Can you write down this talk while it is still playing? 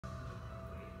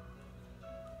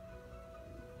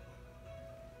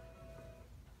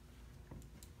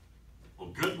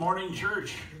Well, good morning,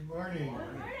 church. Good morning. Good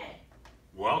morning.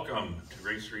 Welcome to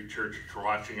Grace Street Church. If you're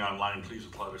watching online, please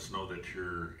let us know that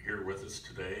you're here with us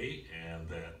today and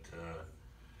that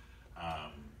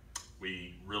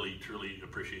we really, truly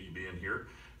appreciate you being here.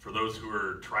 For those who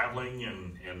are traveling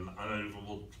and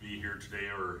unable to be here today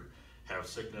or have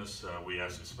sickness, we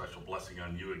ask a special blessing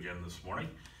on you again this morning.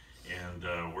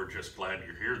 And we're just glad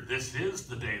you're here. This is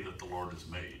the day that the Lord has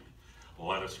made.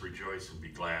 Let us rejoice and be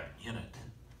glad in it.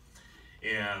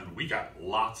 And we got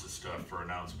lots of stuff for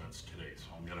announcements today, so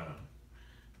I'm gonna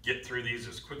get through these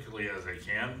as quickly as I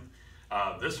can.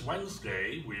 This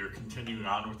Wednesday, we are continuing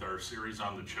on with our series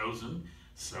on The Chosen,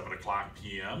 7 o'clock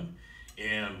p.m.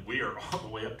 And we are all the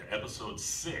way up to episode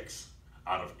 6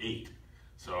 out of 8.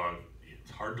 So it's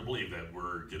hard to believe that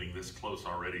we're getting this close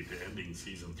already to ending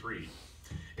season 3.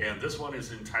 And this one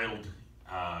is entitled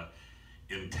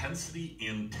Intensity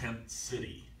in Tent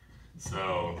City.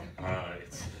 So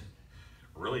it's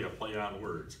really a play on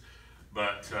words.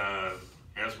 But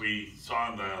as we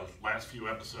saw in the last few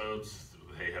episodes,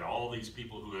 they had all these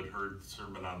people who had heard the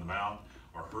Sermon on the Mount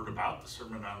or heard about the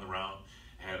Sermon on the Mount,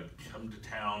 had come to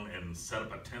town and set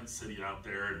up a tent city out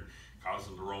there and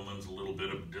causing the Romans a little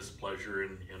bit of displeasure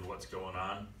in what's going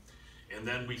on. And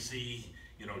then we see,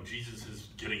 you know, Jesus is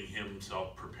getting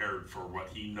himself prepared for what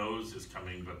he knows is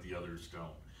coming, but the others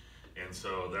don't. And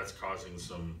so that's causing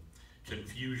some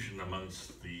confusion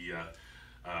amongst the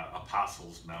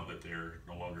apostles now that they're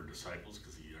no longer disciples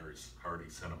because he already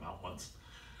sent them out once.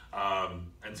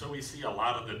 And so we see a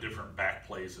lot of the different back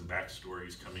plays and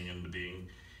backstories coming into being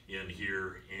in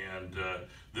here. And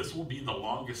this will be the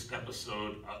longest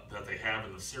episode that they have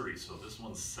in the series. So this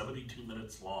one's 72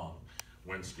 minutes long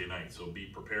Wednesday night. So be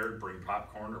prepared, bring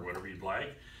popcorn or whatever you'd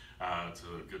like. It's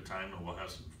a good time and we'll have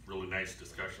some really nice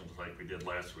discussions like we did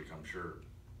last week, I'm sure.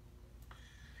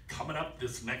 Coming up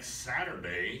this next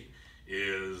Saturday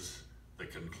is the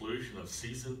conclusion of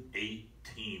season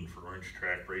 18 for Orange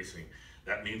Track Racing.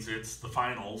 That means it's the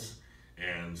finals,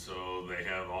 and so they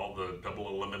have all the double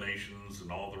eliminations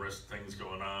and all the rest of things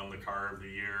going on, the car of the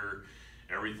year,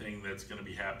 everything that's going to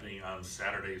be happening on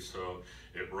Saturday. So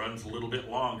it runs a little bit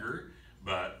longer,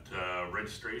 but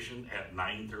registration at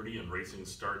 9:30 and racing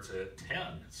starts at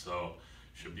 10. So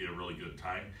should be a really good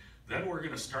time. Then we're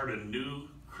going to start a new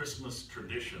Christmas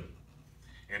tradition.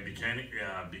 And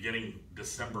beginning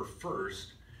December 1st,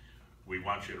 we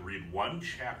want you to read one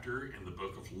chapter in the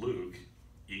book of Luke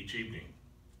each evening.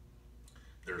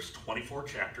 There's 24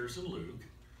 chapters in Luke.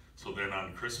 So then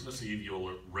on Christmas Eve,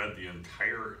 you'll read the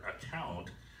entire account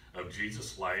of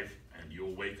Jesus' life, and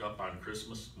you'll wake up on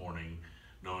Christmas morning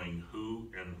knowing who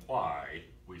and why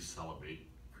we celebrate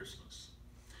Christmas.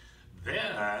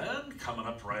 Then, coming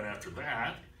up right after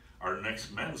that, our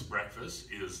next men's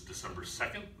breakfast is December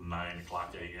 2nd, 9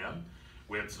 o'clock a.m.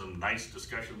 We had some nice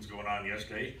discussions going on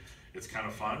yesterday. It's kind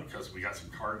of fun because we got some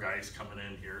car guys coming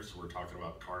in here, so we're talking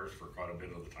about cars for quite a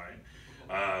bit of the time.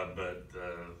 But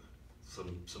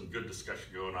some good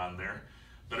discussion going on there.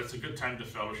 But it's a good time to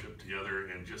fellowship together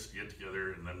and just get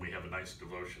together, and then we have a nice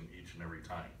devotion each and every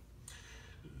time.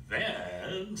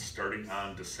 Then, starting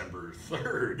on December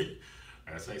 3rd,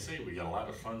 as I say, we got a lot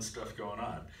of fun stuff going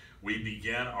on. We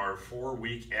began our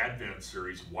 4-week Advent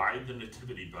series, Why the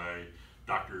Nativity, by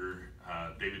Dr.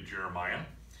 David Jeremiah.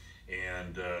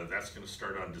 And that's going to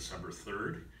start on December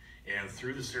 3rd. And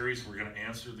through the series, we're going to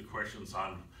answer the questions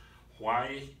on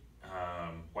why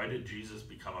did Jesus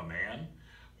become a man?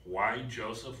 Why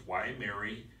Joseph? Why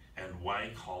Mary? And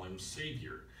why call him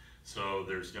Savior? So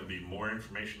there's going to be more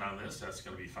information on this. That's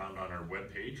going to be found on our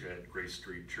webpage at Grace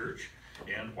Street Church.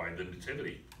 And why the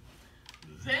Nativity?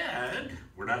 Then,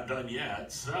 we're not done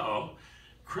yet, so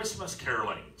Christmas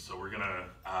caroling. So we're going to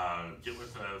get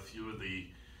with a few of the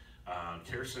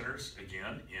care centers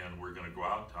again, and we're going to go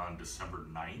out on December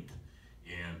 9th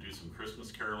and do some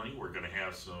Christmas caroling. We're going to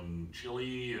have some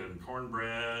chili and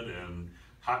cornbread and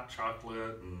hot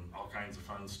chocolate and all kinds of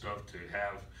fun stuff to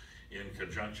have in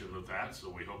conjunction with that. So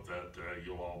we hope that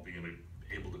you'll all be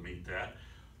able to meet that.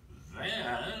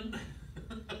 Then,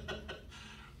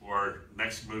 our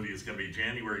next movie is going to be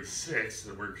January 6th,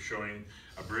 and we're showing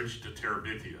A Bridge to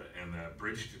Terabithia. And the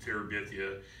Bridge to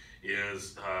Terabithia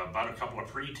is about a couple of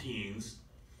preteens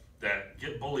that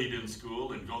get bullied in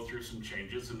school and go through some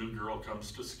changes. A new girl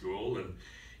comes to school,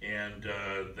 and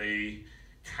they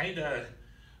kind of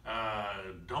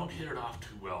don't hit it off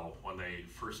too well when they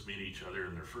first meet each other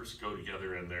and they first go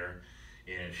together in there.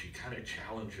 And she kind of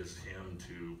challenges him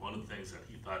to one of the things that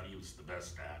he thought he was the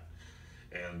best at.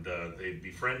 And they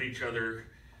befriend each other,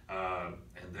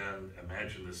 and then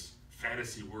imagine this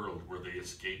fantasy world where they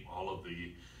escape all of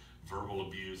the verbal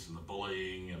abuse and the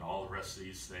bullying and all the rest of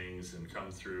these things and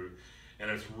come through. And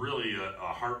it's really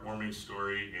a heartwarming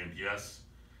story. And yes,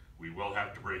 we will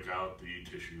have to break out the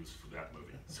tissues for that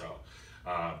movie. So,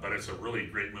 but it's a really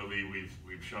great movie.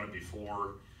 We've shown it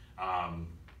before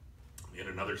in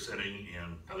another setting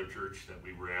in another church that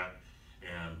we were at.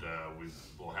 And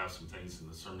we'll have some things in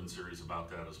the sermon series about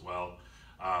that as well.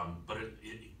 But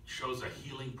it shows a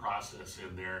healing process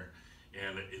in there.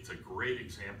 And it's a great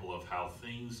example of how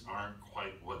things aren't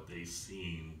quite what they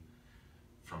seem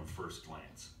from first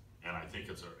glance. And I think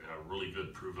it's a really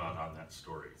good prove out on that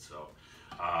story. So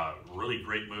really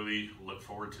great movie. Look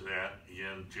forward to that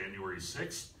again, January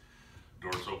 6th.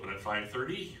 Doors open at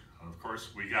 5:30. And of course,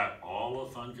 we got all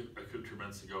the fun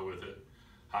accoutrements to go with it.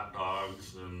 Hot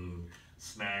dogs and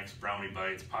snacks, brownie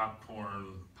bites,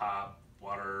 popcorn, pop,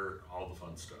 water, all the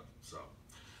fun stuff. So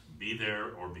be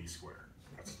there or be square.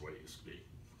 That's the way it used to be.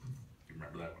 You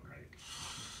remember that one,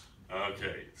 right?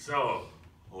 Okay, so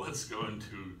let's go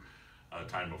into a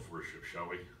time of worship, shall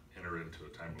we? Enter into a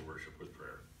time of worship with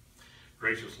prayer.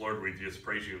 Gracious Lord, we just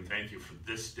praise you and thank you for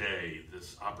this day,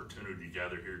 this opportunity to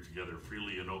gather here together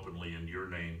freely and openly in your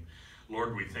name.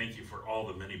 Lord, we thank you for all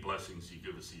the many blessings you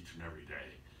give us each and every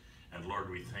day. And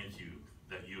Lord, we thank you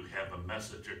that you have a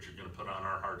message that you're going to put on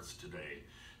our hearts today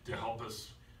to help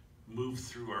us move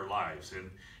through our lives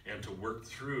and to work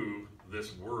through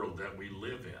this world that we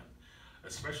live in.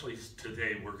 Especially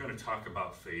today, we're going to talk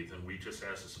about faith, and we just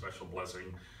ask a special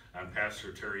blessing on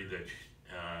Pastor Terry that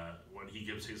when he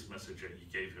gives his message that you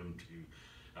gave him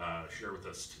to share with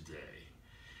us today.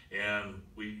 And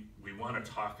we want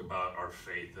to talk about our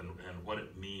faith and what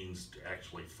it means to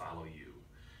actually follow you.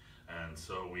 And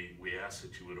so we ask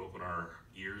that you would open our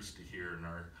ears to hear and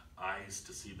our eyes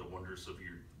to see the wonders of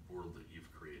your world that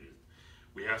you've created.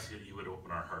 We ask that you would open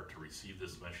our heart to receive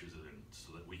this message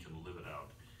so that we can live it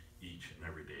out each and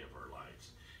every day of our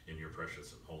lives. In your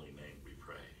precious and holy name we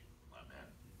pray. Amen.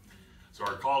 So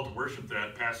our call to worship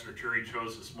that Pastor Terry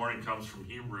chose this morning comes from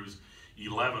Hebrews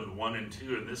 11, 1 and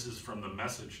 2, and this is from the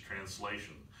Message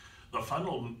translation. The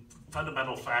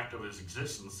fundamental fact of his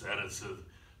existence, that is to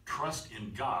trust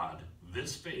in God,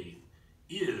 this faith,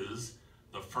 is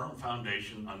the firm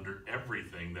foundation under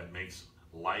everything that makes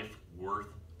life worth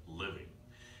living.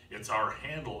 It's our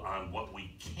handle on what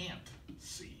we can't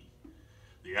see.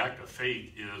 The act of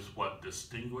faith is what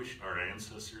distinguished our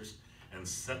ancestors and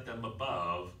set them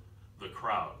above the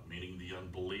crowd, meaning the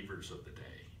unbelievers of the day.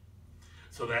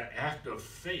 So that act of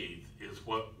faith is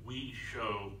what we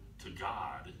show to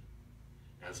God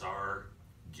as our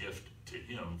gift to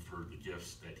him for the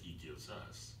gifts that he gives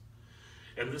us.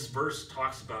 And this verse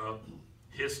talks about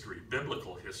history,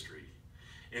 biblical history.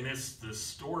 And it's the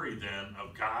story then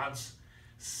of God's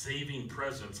saving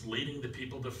presence, leading the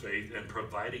people to faith and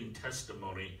providing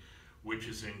testimony, which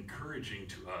is encouraging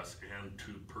to us and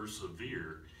to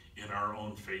persevere in our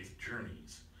own faith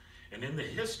journeys. And in the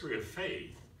history of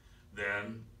faith,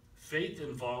 then, faith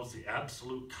involves the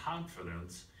absolute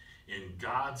confidence in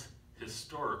God's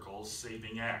historical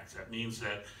saving acts. That means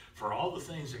that for all the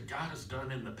things that God has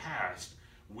done in the past,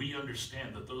 we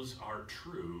understand that those are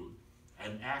true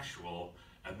and actual,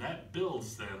 and that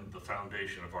builds then the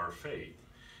foundation of our faith.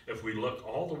 If we look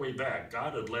all the way back,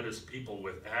 God had led his people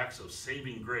with acts of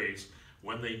saving grace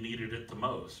when they needed it the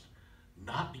most.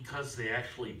 Not because they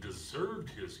actually deserved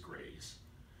his grace,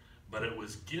 but it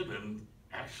was given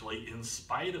actually in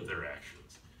spite of their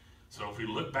actions. So if we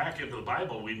look back into the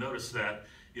Bible, we notice that,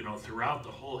 throughout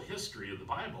the whole history of the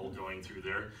Bible going through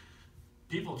there,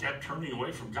 people kept turning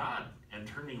away from God and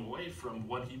turning away from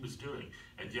what he was doing.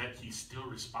 And yet he still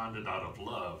responded out of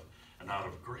love and out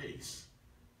of grace.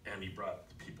 And he brought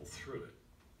the people through it.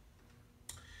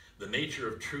 The nature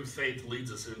of true faith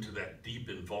leads us into that deep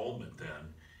involvement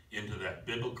then, into that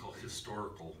biblical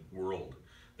historical world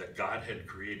that God had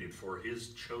created for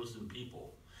his chosen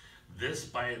people. This,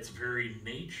 by its very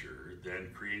nature, then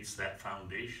creates that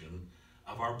foundation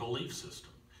of our belief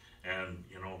system. And,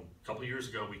 a couple of years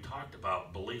ago, we talked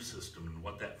about belief system and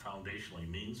what that foundationally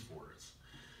means for us.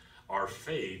 Our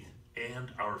faith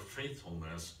and our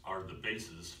faithfulness are the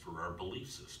basis for our belief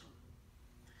system.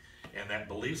 And that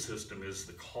belief system is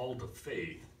the call to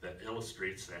faith that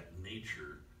illustrates that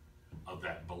nature of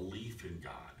that belief in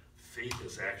God. Faith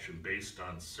is action based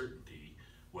on certainty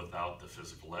without the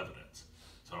physical evidence.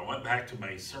 So I went back to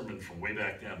my sermon from way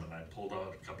back then and I pulled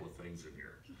out a couple of things in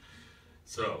here.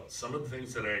 So some of the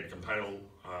things that I had compiled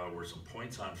were some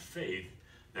points on faith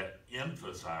that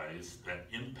emphasize that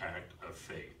impact of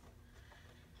faith.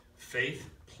 Faith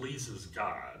pleases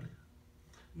God.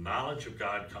 Knowledge of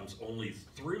God comes only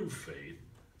through faith,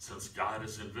 since God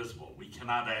is invisible. We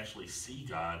cannot actually see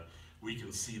God we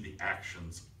can see the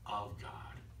actions of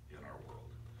God in our world.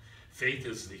 Faith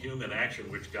is the human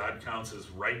action which God counts as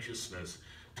righteousness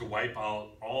to wipe out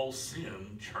all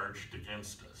sin charged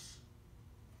against us.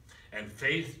 And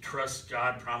faith trusts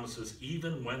God's promises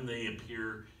even when they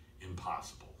appear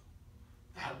impossible.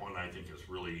 That one I think is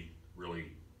really, really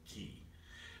key.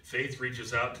 Faith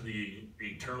reaches out to the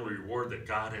eternal reward that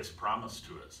God has promised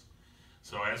to us.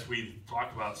 So as we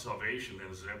talk about salvation,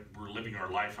 is that we're living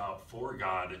our life out for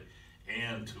God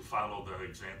and to follow the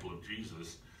example of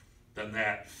Jesus, then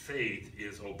that faith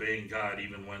is obeying God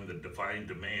even when the divine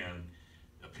demand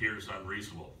appears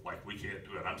unreasonable. Like, we can't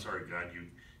do it. I'm sorry, God,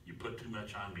 you put too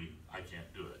much on me. I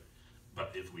can't do it.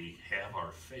 But if we have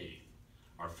our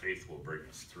faith will bring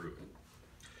us through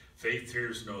it. Faith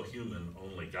fears no human,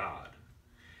 only God.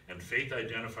 And faith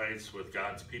identifies with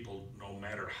God's people no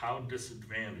matter how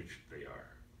disadvantaged they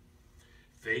are.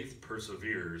 Faith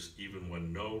perseveres even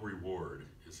when no reward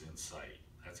is in sight.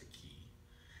 That's a key.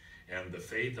 And the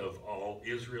faith of all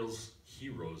Israel's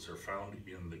heroes are found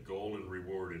in the goal and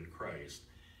reward in Christ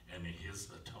and in his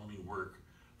atoning work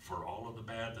for all of the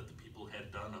bad that the people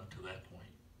had done up to that point,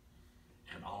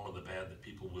 and all of the bad that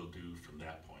people will do from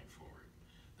that point forward.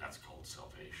 That's called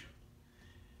salvation.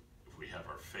 If we have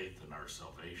our faith in our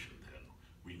salvation, then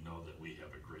we know that we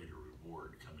have a greater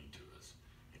reward coming to us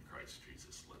in Christ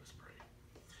Jesus. Let us pray.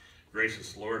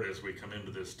 Gracious Lord, as we come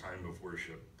into this time of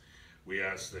worship, we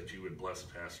ask that you would bless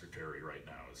Pastor Terry right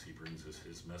now as he brings us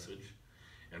his message.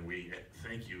 And we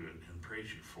thank you and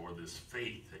praise you for this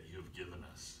faith that you have given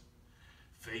us.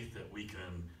 Faith that we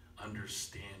can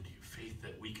understand you. Faith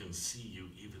that we can see you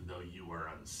even though you are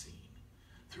unseen.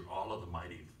 Through all of the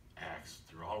mighty acts,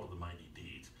 through all of the mighty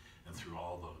deeds, and through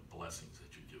all the blessings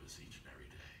that you give us each and every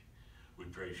day. We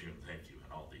praise you and thank you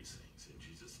in all these things. In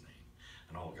Jesus' name.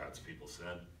 And all God's people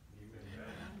said, Amen.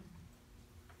 Amen.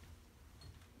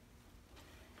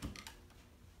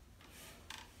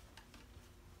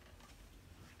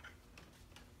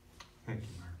 Thank you,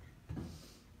 Mark.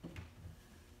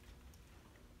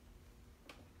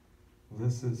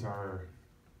 This is our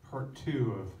part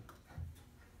 2 of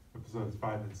episodes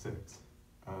 5 and 6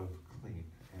 of Clean.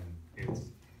 And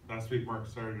it's last week Mark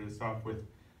started us off with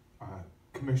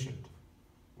commissioned.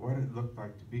 What it looked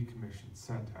like to be commissioned,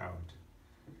 sent out.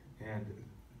 And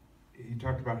he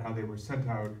talked about how they were sent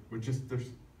out with just their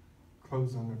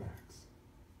clothes on their backs.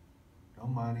 No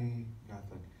money,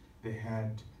 nothing. They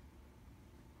had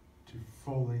to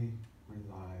fully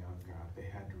rely on God. They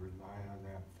had to rely on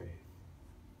that faith.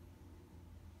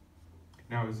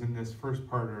 Now, as in this first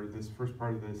part of this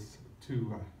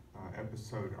 2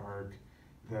 episode arc,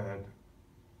 that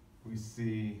we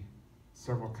see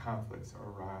several conflicts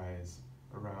arise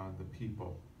around the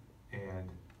people and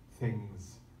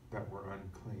things that were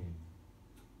unclean.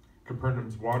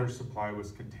 Capernaum's water supply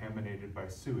was contaminated by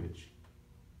sewage.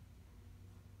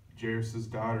 Jairus'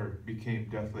 daughter became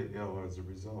deathly ill as a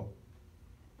result.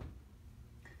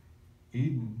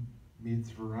 Eden meets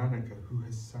Veronica, who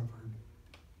has suffered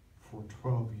for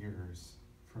 12 years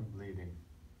from bleeding.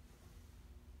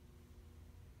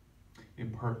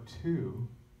 In part 2,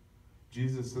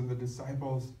 Jesus and the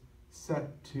disciples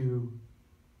set to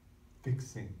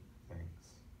fixing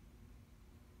things.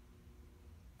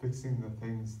 Fixing the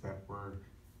things that were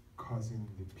causing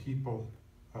the people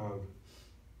of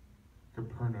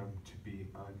Capernaum to be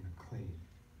unclean.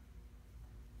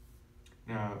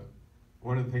 Now,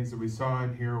 one of the things that we saw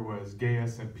in here was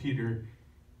Gaius and Peter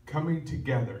coming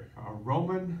together. A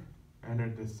Roman and a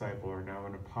disciple, or now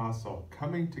an apostle,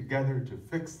 coming together to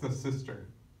fix the cistern.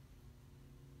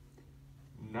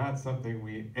 Not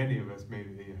something any of us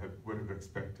maybe would have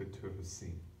expected to have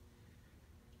seen.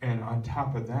 And on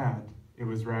top of that, it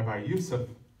was Rabbi Yusuf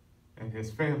and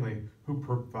his family who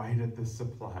provided the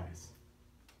supplies.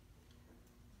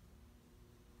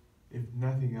 If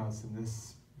nothing else, in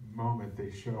this moment,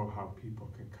 they show how people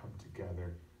can come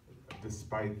together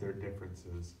despite their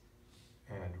differences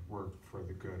and work for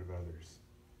the good of others.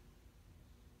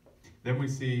 Then we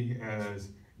see as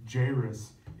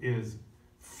Jairus is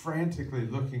frantically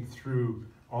looking through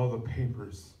all the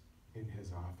papers in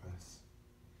his office.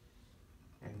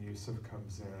 And Yusuf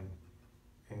comes in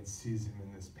and sees him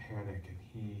in this panic, and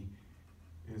he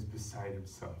is beside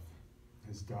himself.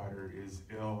 His daughter is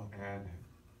ill and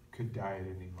could die at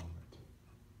any moment.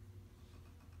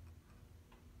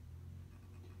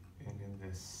 And in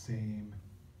this same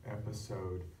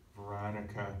episode,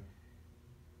 Veronica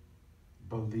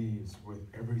believes with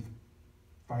every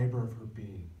fiber of her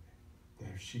being that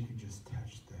if she could just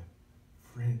touch the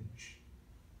fringe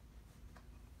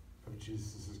of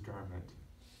Jesus' garment,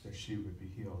 that she would be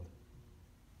healed.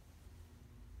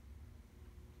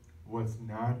 was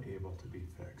not able to be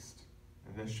fixed.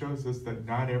 And this shows us that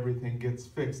not everything gets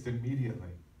fixed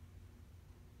immediately.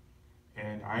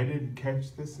 And I didn't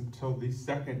catch this until the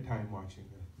second time watching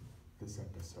this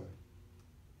episode.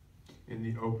 In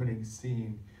the opening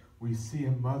scene, we see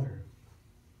a mother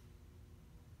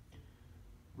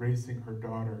racing her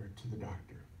daughter to the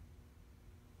doctor.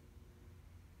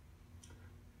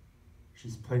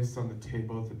 She's placed on the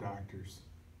table at the doctor's.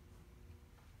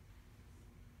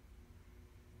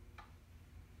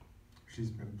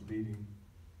 She's been bleeding.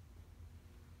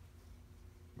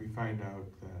 We find out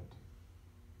that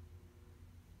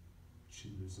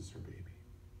she loses her baby.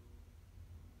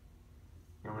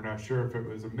 Now, we're not sure if it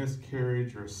was a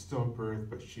miscarriage or a stillbirth,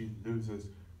 but she loses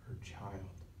her child.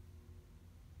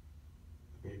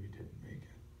 The baby didn't make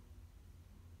it.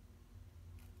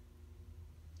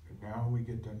 And now we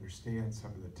get to understand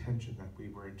some of the tension that we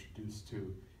were introduced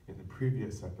to in the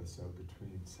previous episode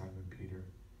between Simon Peter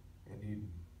and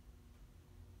Eden.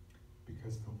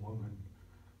 Because the woman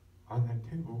on that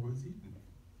table was eaten.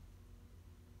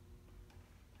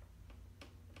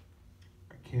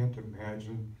 I can't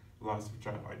imagine the loss of a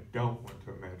child. I don't want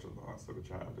to imagine the loss of a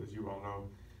child. As you all know,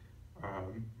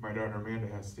 my daughter Amanda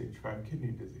has stage 5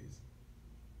 kidney disease.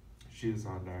 She is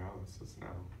on dialysis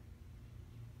now.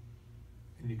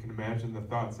 And you can imagine the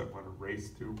thoughts that want to race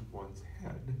through one's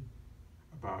head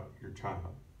about your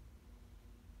child.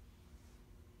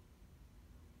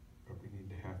 But we need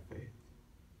to have faith.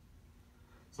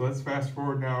 So let's fast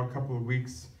forward now a couple of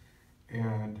weeks,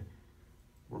 and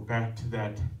we're back to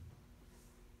that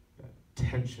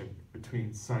tension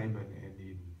between Simon and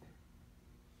Eden.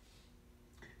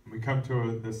 And we come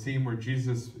to the scene where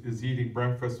Jesus is eating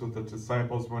breakfast with the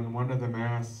disciples when one of them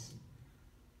asks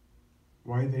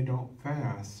why they don't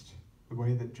fast the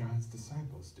way that John's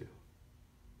disciples do.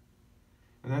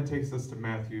 And that takes us to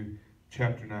Matthew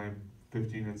chapter 9,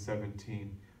 15 and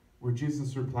 17, where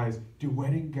Jesus replies, "Do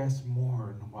wedding guests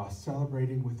mourn while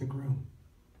celebrating with the groom?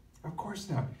 Of course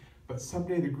not. But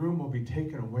someday the groom will be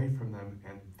taken away from them,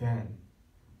 and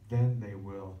then they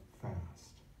will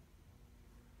fast."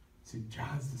 See,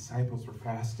 John's disciples were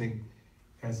fasting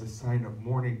as a sign of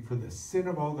mourning for the sin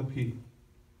of all the people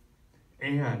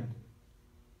and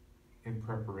in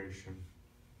preparation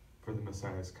for the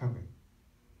Messiah's coming.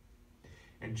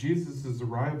 And Jesus'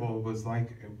 arrival was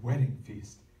like a wedding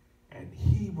feast, and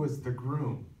he was the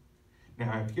groom.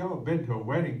 Now, if y'all have been to a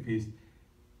wedding feast,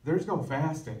 there's no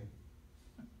fasting.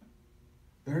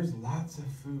 There's lots of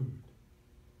food.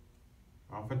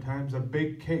 Oftentimes a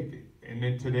big cake. And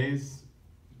in today's,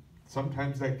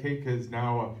 sometimes that cake is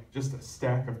now just a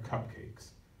stack of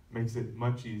cupcakes. Makes it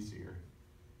much easier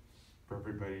for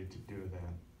everybody to do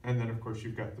that. And then, of course,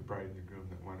 you've got the bride and the groom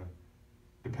that want to,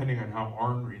 depending on how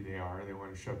ornery they are, they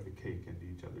want to shove the cake into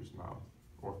each other's mouth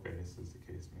or face, as the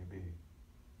case may be.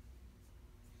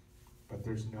 But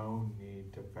there's no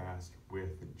need to fast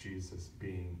with Jesus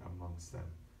being amongst them.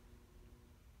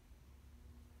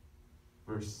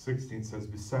 Verse 16 says,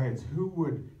 "Besides, who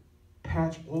would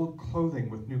patch old clothing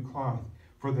with new cloth?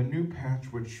 For the new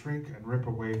patch would shrink and rip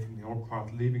away from the old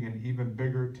cloth, leaving an even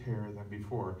bigger tear than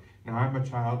before." Now, I'm a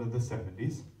child of the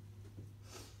 70s.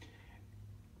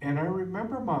 And I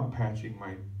remember Mom patching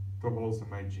the holes in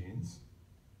my jeans.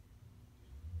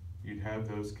 You'd have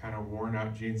those kind of worn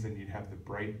out jeans, and you'd have the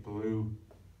bright blue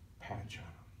patch on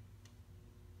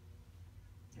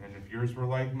them. And if yours were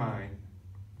like mine,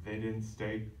 they didn't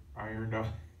stay ironed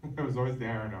on. It was always the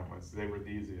iron-on ones. They were the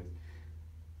easiest.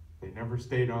 They never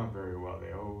stayed on very well.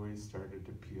 They always started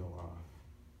to peel off.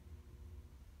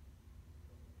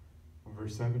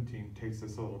 Verse 17 takes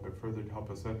us a little bit further to help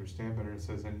us understand better. It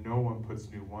says, "And no one puts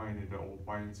new wine into old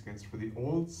wineskins, for the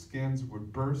old skins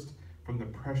would burst from the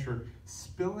pressure,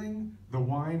 spilling the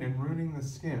wine and ruining the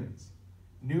skins.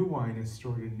 New wine is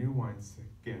stored in new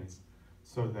wineskins,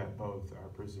 so that both are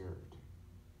preserved."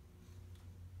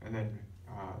 And then,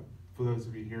 for those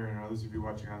of you here and those of you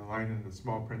watching online, in the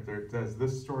small print there, it says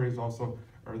this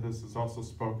is also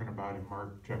spoken about in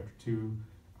Mark chapter 2,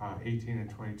 18 and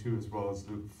 22, as well as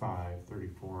Luke 5,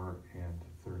 34 and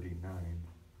 39.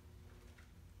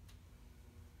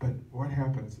 But what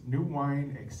happens? New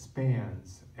wine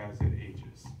expands as it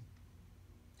ages.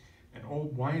 An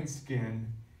old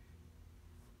wineskin,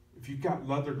 if you've got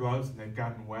leather gloves and they've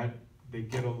gotten wet, they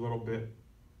get a little bit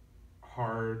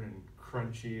hard and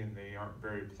crunchy, and they aren't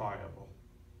very pliable.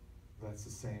 That's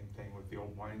the same thing with the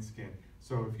old wineskin.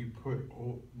 So if you put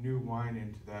new wine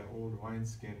into that old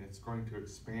wineskin, it's going to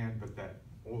expand, but that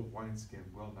old wineskin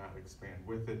will not expand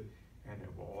with it, and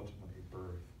it will ultimately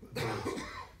burst.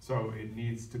 So it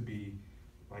needs to be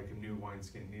like a new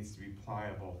wineskin. It needs to be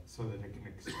pliable so that it can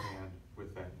expand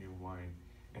with that new wine.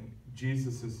 And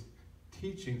Jesus'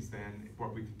 teachings then,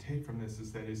 what we can take from this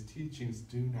is that his teachings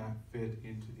do not fit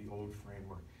into the old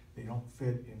framework. They don't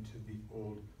fit into the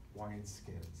old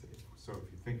wineskins. So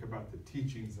if you think about the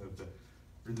teachings of the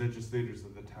religious leaders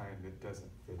of the time, it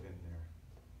doesn't fit in there.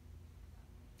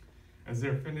 As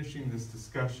they're finishing this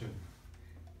discussion,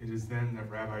 it is then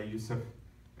that Rabbi Yusuf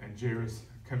and Jairus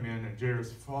come in, and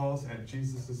Jairus falls at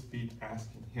Jesus' feet,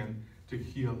 asking him to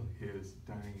heal his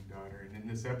dying daughter. And in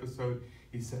this episode,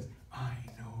 he says, I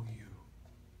know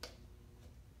you.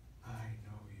 I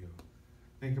know you.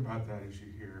 Think about that as you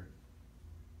hear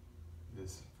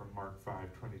this from Mark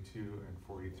 5:22 and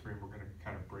 43. And we're going to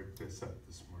kind of break this up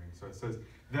this morning. So it says,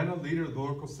 then a leader of the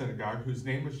local synagogue, whose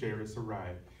name was Jairus,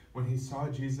 arrived. When he saw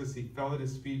Jesus, he fell at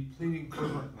his feet, pleading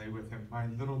fervently with him. My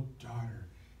little daughter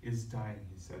is dying,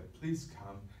 he said. Please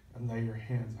come and lay your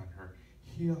hands on her.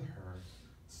 Heal her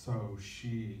so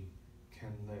she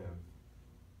can live.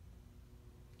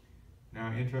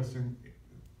 Now, interesting,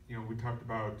 we talked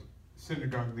about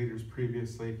synagogue leaders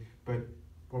previously, but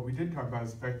what we didn't talk about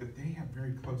is the fact that they have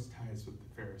very close ties with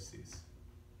the Pharisees.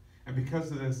 And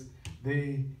because of this,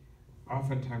 they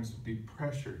oftentimes would be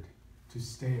pressured to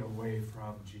stay away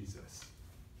from Jesus.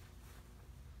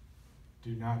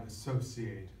 Do not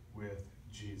associate with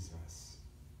Jesus.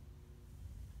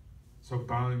 So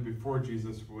bowing before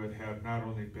Jesus would have not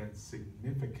only been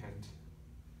significant,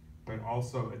 but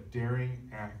also a daring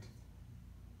act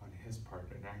on his part,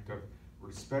 an act of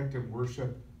respect and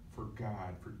worship for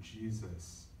God, for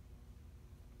Jesus.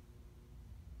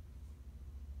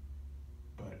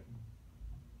 But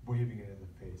waving it in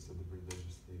the face of the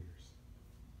religious leaders.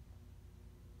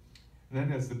 And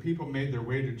then as the people made their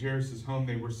way to Jairus' home,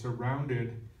 they were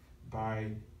surrounded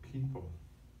by people.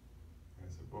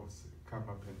 As it will come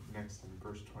up next in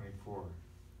verse 24.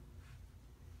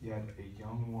 Yet a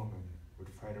young woman would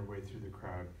fight her way through the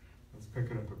crowd. Let's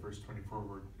pick it up at verse 24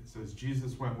 where it says,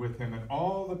 Jesus went with him, and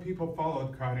all the people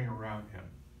followed, crowding around him.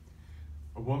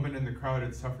 A woman in the crowd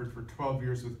had suffered for 12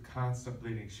 years with constant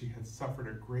bleeding. She had suffered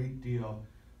a great deal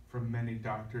from many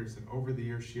doctors, and over the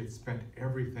years she had spent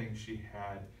everything she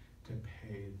had to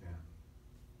pay them.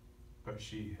 But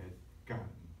she had gotten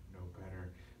no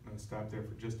better. I'm going to stop there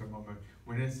for just a moment.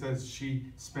 When it says she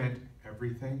spent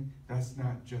everything, that's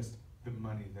not just the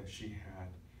money that she had.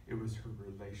 It was her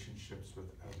relationships with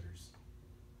others.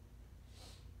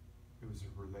 It was her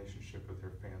relationship with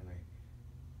her family.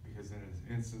 Because in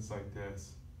an instance like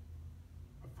this,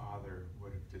 a father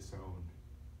would have disowned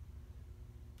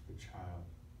the child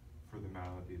for the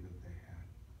malady that they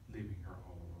had, leaving her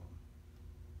all alone.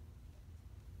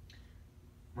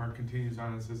 Mark continues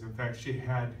on and says, in fact, she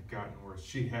had gotten worse.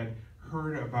 She had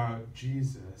heard about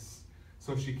Jesus,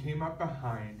 so she came up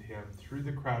behind him through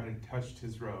the crowd and touched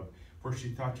his robe. For she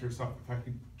thought to herself, if I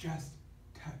can just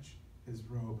touch his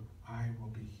robe, I will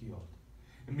be healed.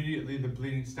 Immediately the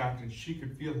bleeding stopped, and she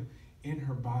could feel in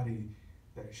her body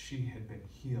that she had been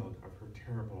healed of her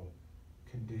terrible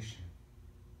condition.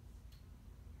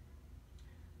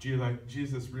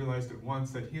 Jesus realized at once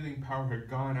that healing power had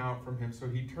gone out from him, so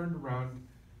he turned around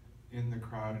in the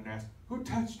crowd and asked, who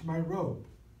touched my robe?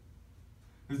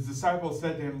 His disciples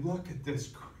said to him, look at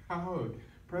this crowd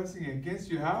pressing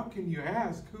against you. How can you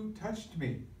ask, who touched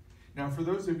me? Now, for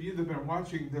those of you that have been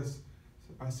watching this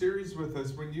series with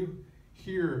us, when you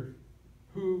hear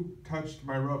who touched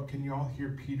my robe, can you all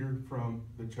hear Peter from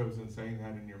The Chosen saying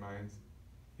that in your minds?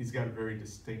 He's got a very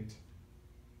distinct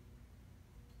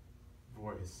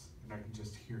voice, and I can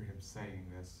just hear him saying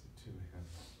this to him.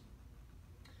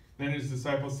 Then his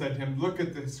disciples said to him, look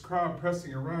at this crowd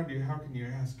pressing around you. How can you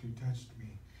ask who touched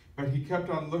me? But he kept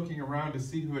on looking around to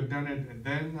see who had done it, and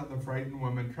then the frightened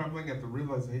woman, trembling at the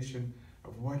realization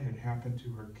of what had happened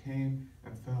to her, came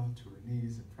and fell to her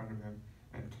knees in front of him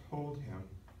and told him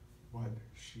what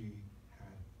she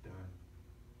had done.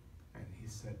 And he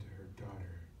said to her,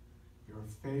 daughter, your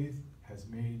faith has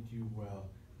made you well.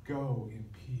 Go in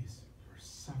peace. Your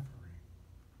suffering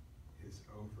is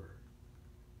over.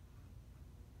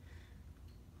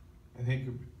 I think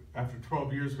after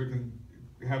 12 years we can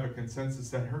have a consensus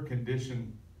that her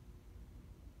condition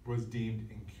was deemed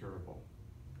incurable,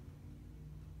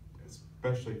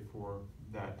 especially for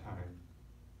that time.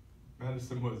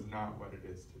 Medicine was not what it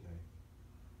is today.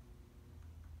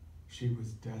 She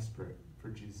was desperate for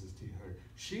Jesus to heal her.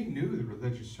 She knew the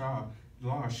religious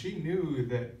law. She knew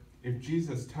that if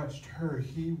Jesus touched her,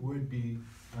 he would be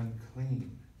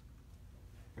unclean.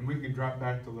 And we can drop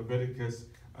back to Leviticus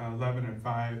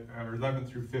 11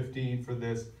 through 15 for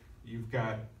this. You've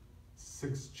got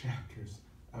 6 chapters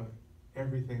of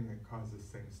everything that causes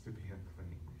things to be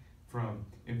unclean, from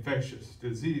infectious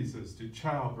diseases to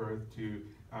childbirth to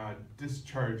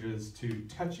discharges to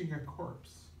touching a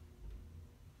corpse,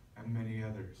 and many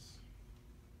others.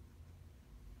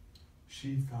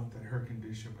 She felt that her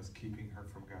condition was keeping her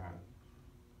from God.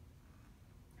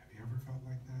 Have you ever felt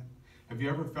like that? Have you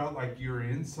ever felt like you're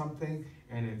in something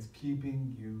and it's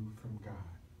keeping you from God?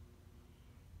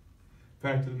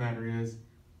 Fact of the matter is,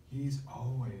 He's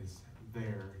always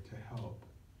there to help.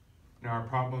 Now, our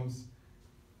problems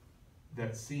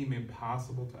that seem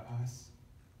impossible to us,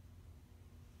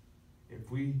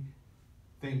 if we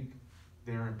think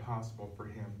they're impossible for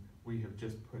Him, we have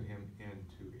just put Him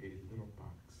into a little box.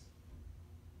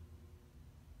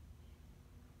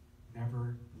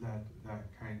 Never let that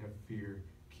kind of fear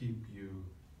keep you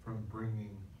from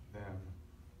bringing them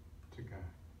to God.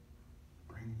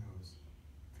 Bring those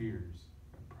fears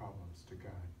and problems to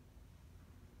God.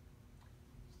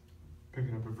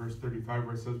 Picking up at verse 35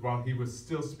 where it says, while he was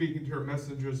still speaking to her,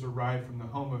 messengers arrived from the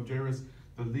home of Jairus,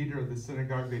 the leader of the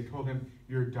synagogue. They told him,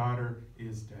 your daughter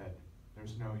is dead.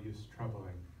 There's no use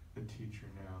troubling the teacher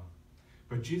now.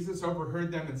 But Jesus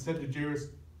overheard them and said to Jairus,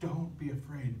 don't be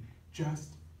afraid,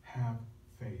 just have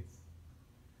faith.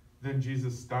 Then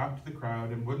Jesus stopped the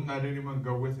crowd and wouldn't let anyone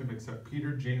go with him except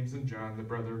Peter, James, and John, the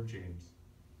brother of James.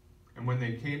 And when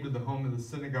they came to the home of the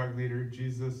synagogue leader,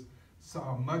 Jesus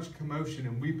saw much commotion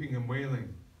and weeping and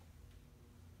wailing.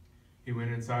 He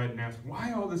went inside and asked,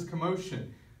 why all this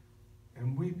commotion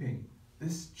and weeping?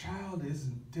 This child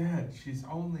isn't dead. She's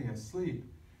only asleep.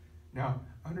 Now,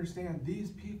 understand,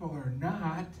 these people are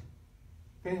not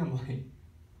family.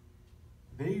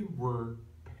 They were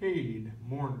paid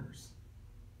mourners.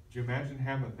 Could you imagine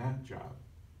having that job?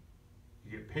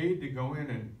 You get paid to go in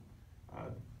and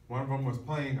one of them was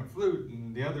playing a flute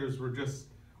and the others were just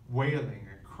wailing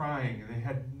and crying, and they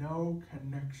had no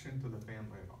connection to the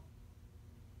family at all.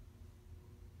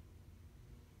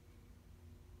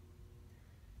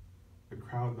 The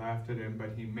crowd laughed at him,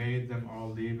 but he made them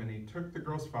all leave, and he took the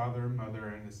girl's father and mother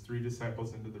and his 3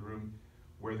 disciples into the room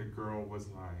where the girl was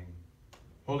lying.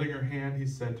 Holding her hand, he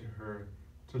said to her,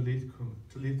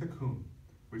 Talitha kum,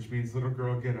 which means, little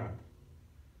girl, get up.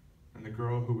 And the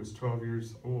girl, who was 12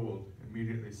 years old,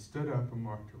 immediately stood up and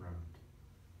walked around.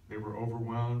 They were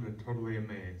overwhelmed and totally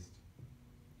amazed.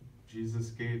 Jesus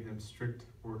gave them strict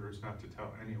orders not to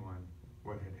tell anyone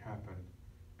what had happened,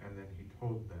 and then he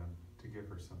told them to give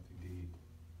her something to eat.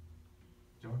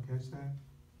 Did y'all catch that?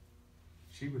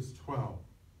 She was 12.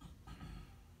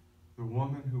 The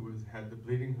woman who had the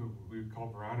bleeding, who we call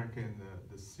Veronica in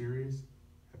the series,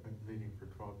 had been bleeding for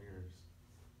 12 years.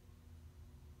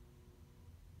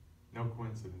 No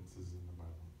coincidences in the Bible.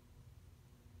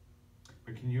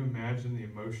 But can you imagine the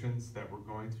emotions that were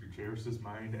going through Jairus'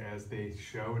 mind as they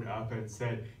showed up and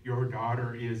said, your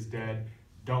daughter is dead,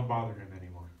 don't bother him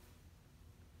anymore.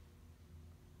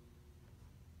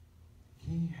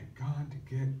 He had gone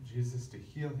to get Jesus to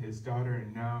heal his daughter,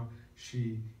 and now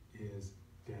she is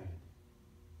dead.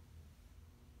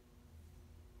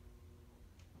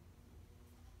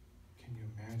 Can you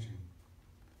imagine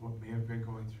what may have been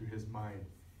going through his mind?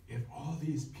 If all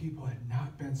these people had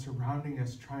not been surrounding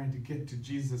us trying to get to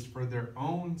Jesus for their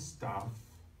own stuff,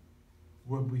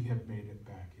 would we have made it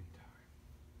back in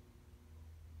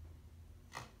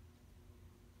time?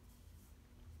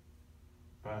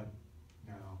 But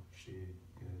now she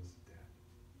is dead.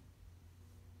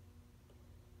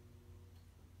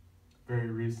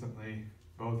 Very recently,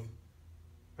 both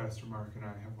Pastor Mark and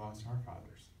I have lost our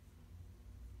fathers.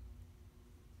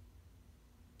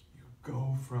 You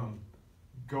go from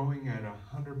going at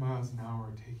 100 miles an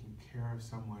hour, taking care of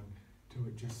someone, to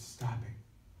it just stopping.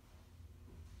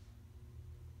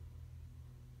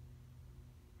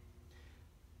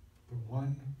 The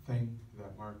one thing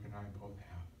that Mark and I both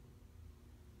have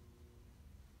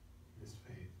is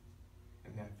faith.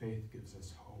 And that faith gives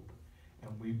us hope.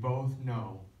 And we both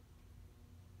know,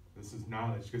 this is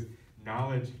knowledge, because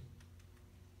knowledge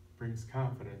brings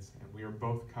confidence, and we are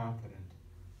both confident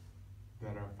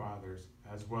that our fathers,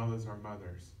 as well as our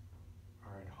mothers,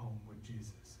 are at home with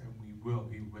Jesus, and we will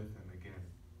be with them again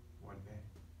one day.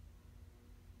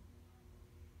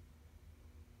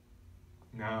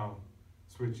 Now,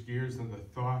 switch gears in the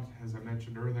thought, as I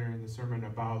mentioned earlier in the sermon,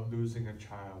 about losing a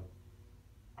child.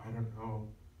 I don't know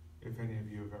if any of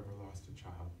you have ever lost a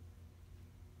child.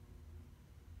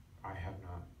 I have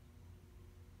not.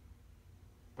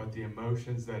 But the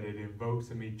emotions that it invokes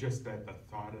in me, just at the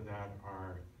thought of that,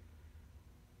 are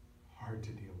hard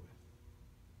to deal with.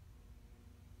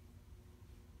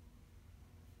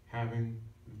 Having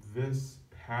this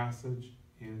passage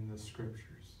in the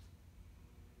scriptures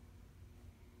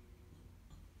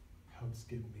helps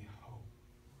give me hope.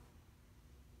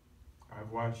 I've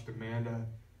watched Amanda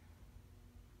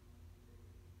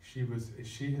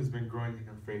she has been growing in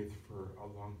her faith for a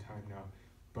long time now,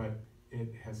 but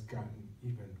it has gotten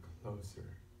even closer.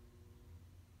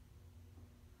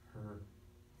 Her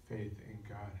faith in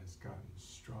God has gotten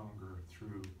stronger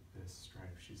through this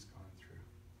strife she's gone through.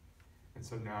 And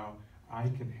so now I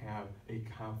can have a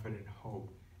confident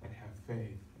hope and have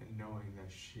faith in knowing that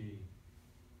she,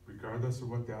 regardless of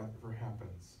what that ever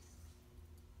happens,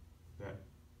 that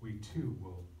we too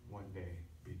will one day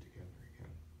be together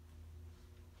again.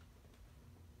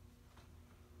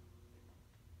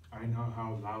 I know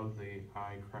how loudly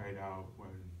I cried out when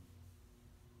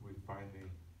we finally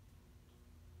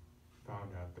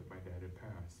found out that my dad had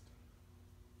passed.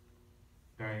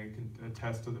 I can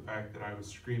attest to the fact that I was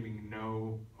screaming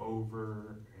no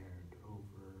over and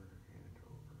over and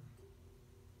over.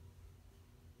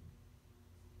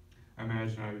 I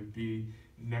imagine I would be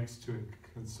next to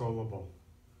inconsolable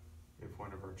if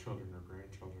one of our children or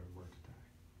grandchildren were to die.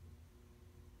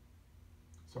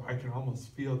 So I can almost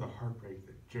feel the heartbreak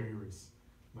that Jairus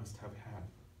must have had.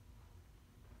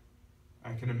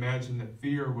 I can imagine that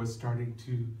fear was starting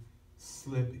to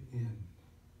slip in.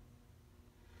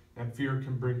 That fear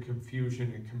can bring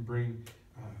confusion and can bring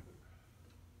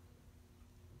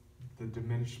the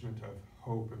diminishment of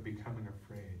hope and becoming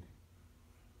afraid.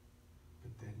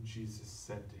 But then Jesus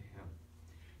said to him,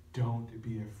 "Don't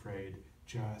be afraid,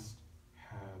 just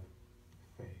have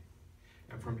faith."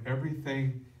 And from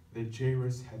everything that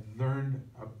Jairus had learned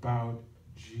about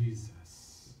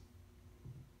Jesus,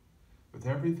 with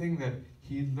everything that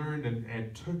he learned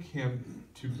and took him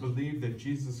to believe that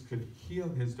Jesus could heal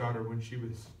his daughter when she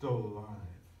was still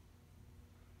alive,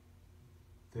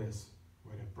 this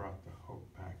would have brought the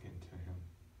hope back into him.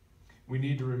 We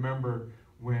need to remember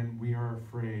when we are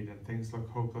afraid and things look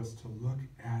hopeless to look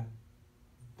at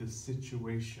the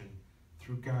situation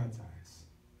through God's eyes.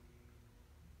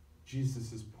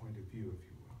 Jesus' point of view, if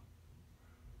you will.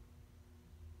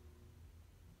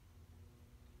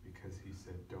 Because he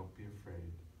said, "Don't be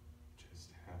afraid,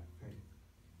 just have faith."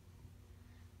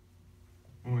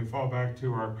 When we fall back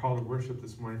to our call to worship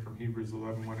this morning from Hebrews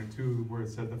 11, 1 and 2, where it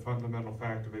said the fundamental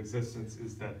fact of existence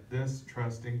is that this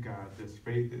trust in God, this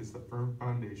faith, is the firm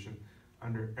foundation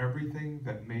under everything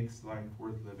that makes life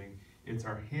worth living. It's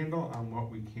our handle on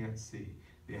what we can't see.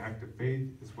 The act of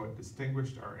faith is what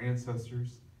distinguished our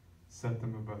ancestors, set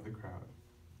them above the crowd.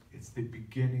 It's the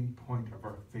beginning point of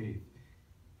our faith,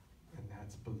 and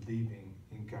that's believing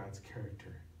in God's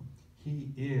character.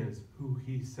 He is who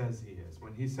he says he is.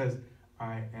 When he says,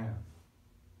 "I am,"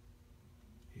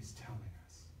 he's telling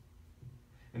us.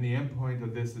 And the end point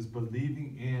of this is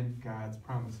believing in God's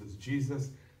promises.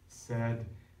 Jesus said,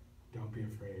 "Don't be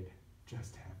afraid,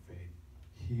 just have faith."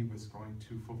 He was going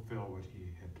to fulfill what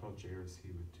he had told Jairus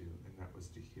he would do, and that was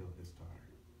to heal his daughter.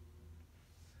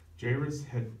 Jairus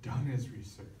had done his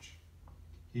research.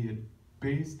 He had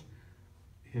based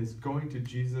his going to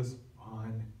Jesus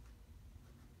on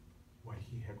what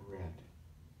he had read,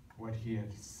 what he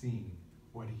had seen,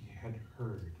 what he had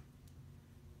heard.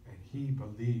 And he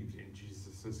believed in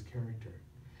Jesus' character.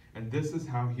 And this is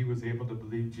how he was able to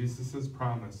believe Jesus'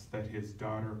 promise that his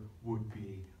daughter would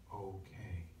be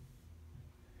okay.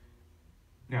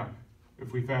 Now,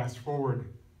 if we fast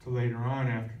forward to later on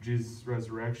after Jesus'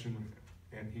 resurrection,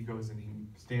 and he goes and he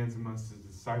stands amongst his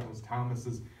disciples,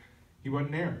 he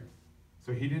wasn't there.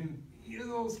 So he was a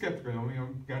little skeptical.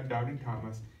 Got doubting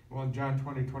Thomas. Well, in John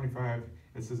 20:25,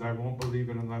 it says, "I won't believe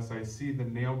it unless I see the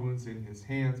nail wounds in his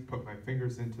hands, put my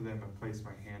fingers into them, and place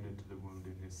my hand into the wound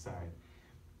in his side."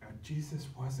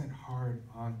 Jesus wasn't hard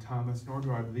on Thomas, nor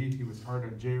do I believe he was hard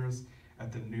on Jairus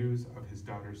at the news of his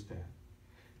daughter's death.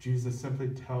 Jesus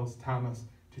simply tells Thomas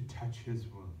to touch his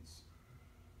wounds.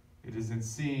 It is in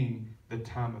seeing that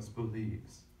Thomas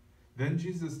believes. Then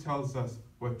Jesus tells us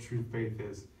what true faith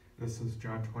is. This is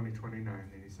John 20:29,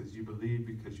 and he says, "You believe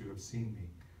because you have seen me.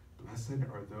 Blessed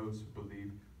are those who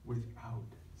believe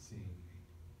without seeing me."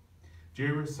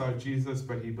 Jairus saw Jesus,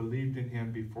 but he believed in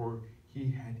him before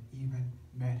he had even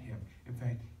met him. In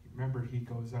fact, remember, he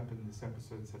goes up in this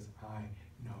episode and says, "I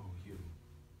know you."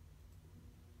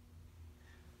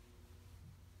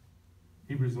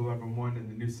 Hebrews 11:1 in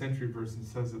the New Century Version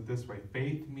says it this way: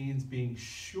 "Faith means being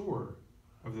sure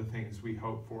of the things we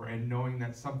hope for and knowing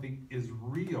that something is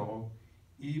real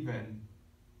even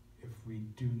if we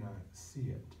do not see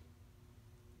it."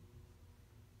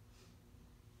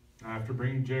 Now, after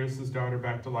bringing Jairus' daughter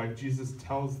back to life, Jesus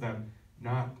tells them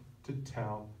not to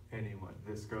tell anyone.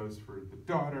 This goes for the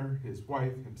daughter, his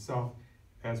wife, himself,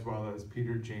 as well as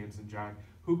Peter, James, and John,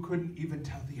 who couldn't even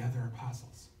tell the other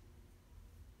apostles.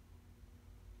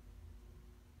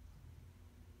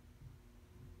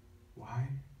 Why?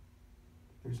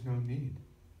 There's no need.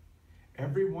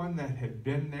 Everyone that had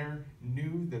been there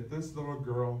knew that this little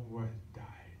girl would die.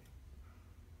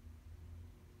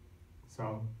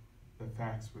 So the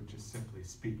facts would just simply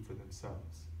speak for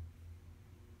themselves.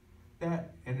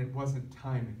 That, and it wasn't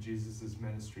time in Jesus'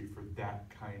 ministry for that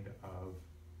kind of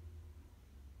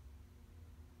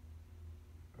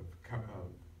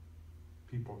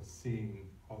people seeing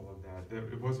all of that.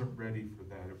 It wasn't ready for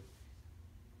that.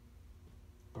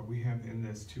 But we have in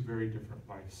this two very different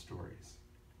life stories.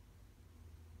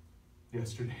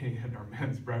 Yesterday at our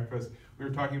men's breakfast, we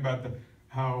were talking about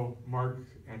how Mark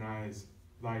and I's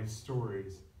life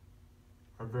stories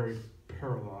are very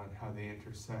parallel in how they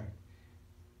intersect.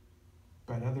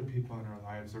 But other people in our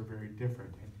lives are very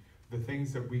different. And the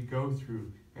things that we go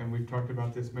through, and we've talked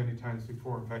about this many times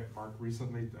before. In fact, Mark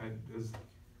recently, his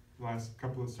last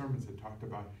couple of sermons, had talked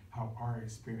about how our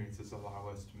experiences allow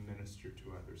us to minister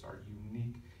to others. Our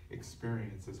unique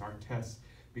experiences, our tests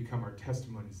become our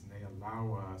testimonies, and they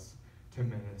allow us to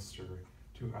minister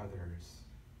to others.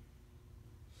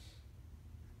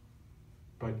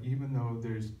 But even though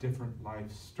there's different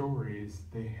life stories,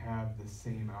 they have the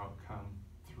same outcome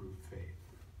through faith.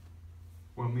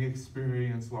 When we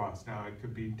experience loss, now it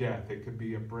could be death, it could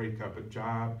be a breakup, a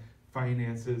job,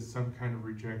 finances, some kind of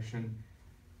rejection,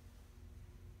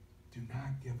 do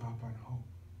not give up on hope.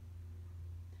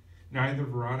 Neither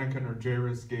Veronica nor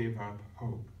Jairus gave up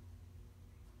hope.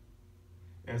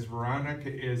 As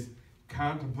Veronica is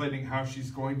contemplating how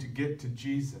she's going to get to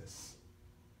Jesus,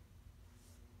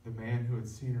 the man who had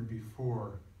seen her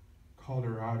before called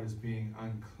her out as being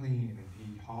unclean, and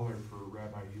he hollered for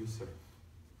Rabbi Yusuf.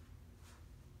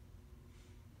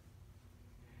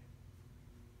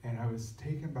 And I was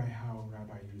taken by how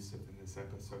Rabbi Yusuf in this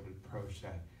episode approached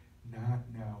that. Not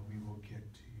now, we will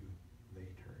get to you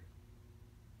later.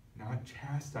 Not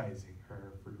chastising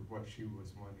her for what she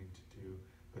was wanting to do,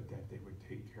 but that they would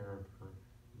take care of her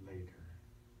later.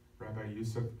 Rabbi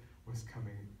Yusuf was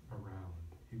coming around.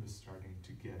 He was starting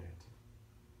to get it.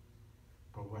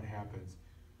 But what happens?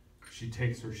 She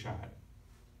takes her shot.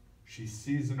 She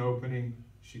sees an opening,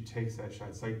 she takes that shot.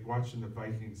 It's like watching the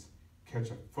Vikings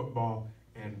catch a football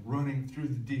and running through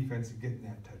the defense and getting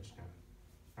that touchdown.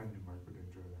 I knew Mark would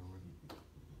enjoy that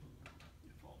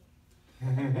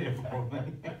one. If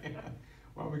only.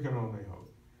 Well, we can only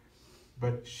hope.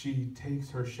 But she takes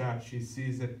her shot, she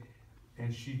sees it,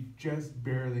 and she just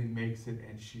barely makes it,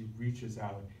 and she reaches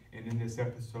out. And in this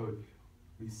episode,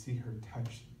 we see her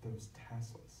touch those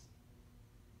tassels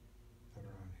that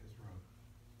are on his robe.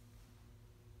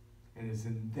 And it's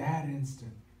in that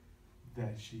instant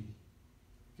that she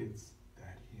gets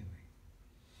that healing.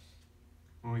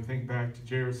 When we think back to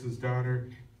Jairus' daughter,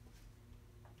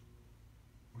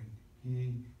 when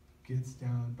he gets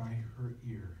down by her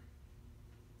ear,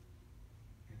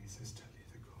 and he says,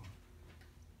 Talitha kum,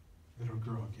 little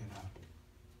girl, get up.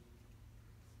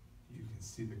 You can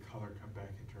see the color come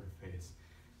back into her face.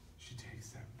 She takes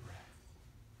that breath.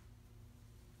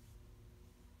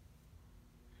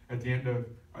 At the end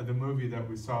of the movie that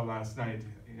we saw last night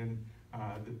in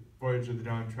the Voyage of the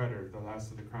Dawn Treader, the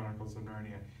last of the Chronicles of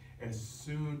Narnia, as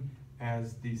soon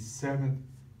as the seventh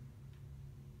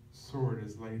sword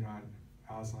is laid on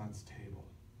Aslan's table,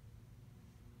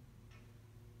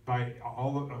 by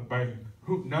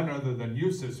none other than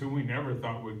Eustace, who we never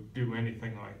thought would do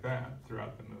anything like that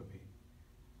throughout the movie,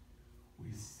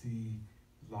 we see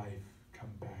life come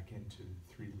back into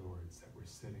the three lords that were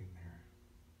sitting there.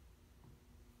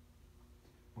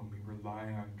 When we rely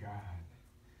on God,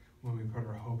 when we put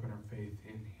our hope and our faith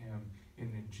in Him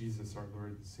and in Jesus, our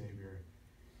Lord and Savior,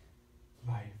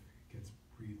 life gets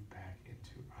breathed back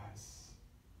into us.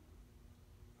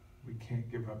 We can't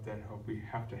give up that hope. We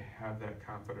have to have that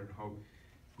confident hope.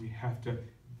 We have to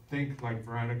think like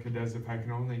Veronica does, if I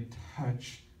can only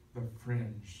touch the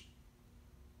fringe.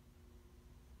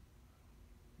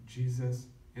 Jesus,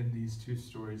 in these two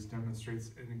stories,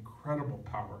 demonstrates an incredible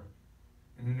power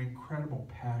and an incredible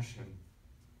passion.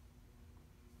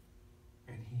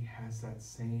 And he has that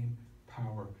same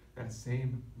power, that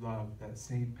same love, that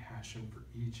same passion for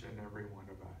each and every one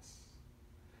of us.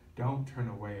 Don't turn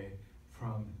away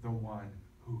from the one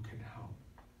who can help.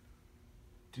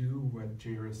 Do what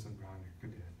Jairus and Veronica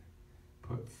did.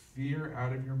 Put fear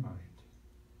out of your mind.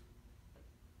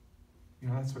 You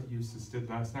know, that's what Eustace did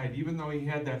last night. Even though he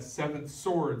had that seventh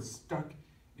sword stuck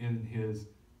in his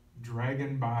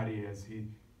dragon body as he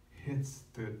hits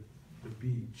the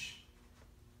beach,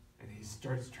 and he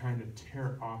starts trying to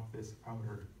tear off this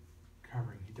outer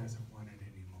covering. He doesn't want it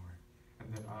anymore.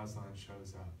 And then Aslan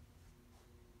shows up.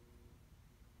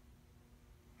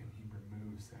 And he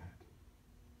removes that.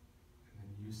 And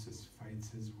then Eustace fights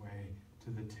his way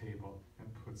to the table and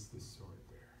puts puts the sword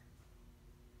there.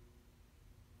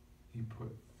 He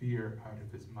put fear out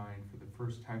of his mind for the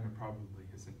first time in probably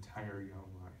his entire young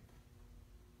life.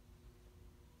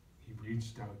 He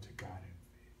reached out to God in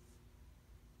faith.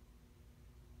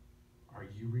 Are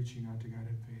you reaching out to God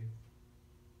in faith?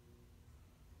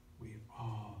 We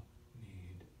all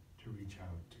need to reach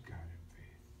out to God in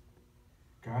faith.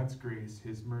 God's grace,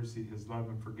 His mercy, His love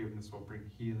and forgiveness will bring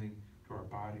healing to our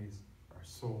bodies, our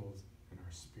souls, and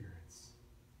our spirits.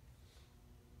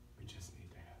 We just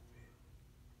need to have faith.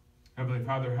 Heavenly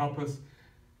Father, help us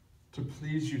to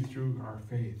please you through our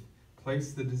faith.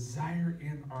 Place the desire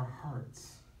in our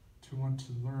hearts to want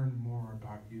to learn more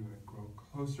about you and grow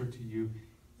closer to you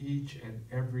each and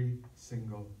every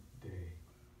single day.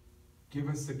 Give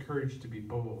us the courage to be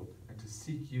bold and to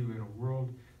seek you in a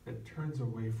world that turns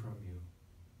away from you.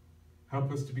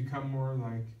 Help us to become more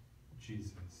like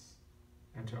Jesus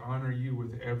and to honor you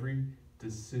with every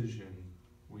decision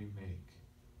we make.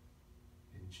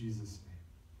 In Jesus' name.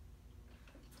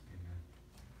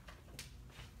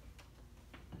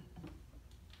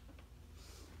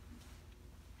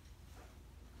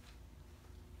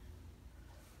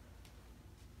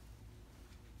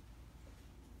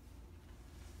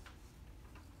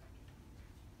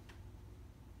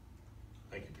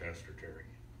 Thank you, Pastor Terry.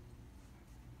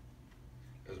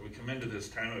 As we come into this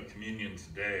time of communion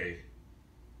today,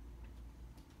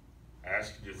 I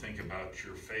ask you to think about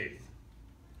your faith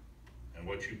and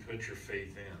what you put your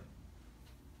faith in.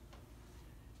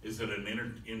 Is it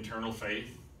an internal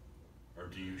faith, or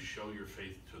do you show your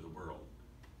faith to the world?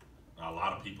 Now, a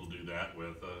lot of people do that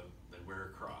with, they wear a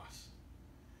cross.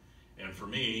 And for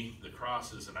me, the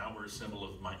cross is an outward symbol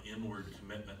of my inward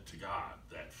commitment to God,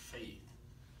 that faith,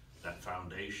 that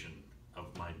foundation of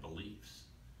my beliefs.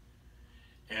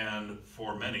 And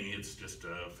for many, it's just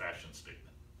a fashion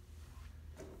statement.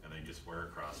 And they just wear a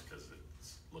cross because it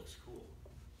looks cool.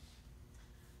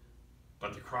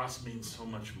 But the cross means so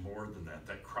much more than that.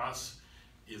 That cross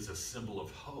is a symbol of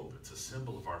hope. It's a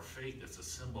symbol of our faith. It's a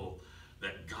symbol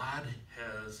that God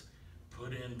has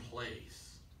put in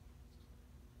place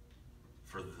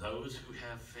for those who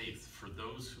have faith, for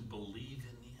those who believe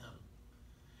in Him,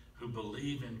 who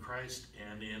believe in Christ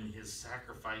and in His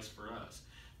sacrifice for us.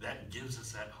 That gives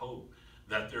us that hope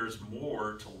that there's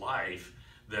more to life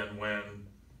than when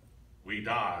we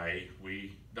die,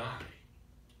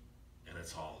 and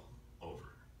it's all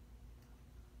over.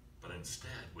 But instead,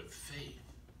 with faith,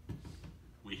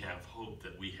 we have hope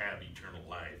that we have eternal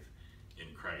life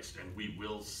in Christ, and we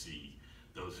will see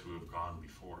those who have gone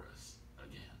before us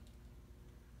again.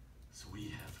 So we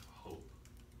have hope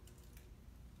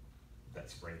that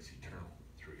springs eternal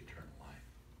through eternal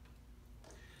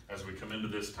life. As we come into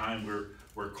this time,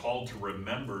 we're called to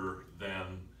remember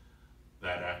then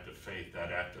that act of faith,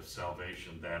 that act of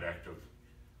salvation, that act of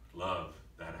love,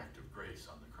 that act of grace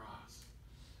on the cross.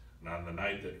 And on the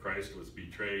night that Christ was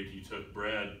betrayed, He took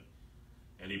bread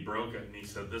and He broke it and He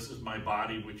said, "This is my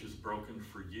body which is broken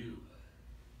for you.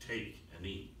 Take and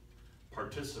eat."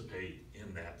 Participate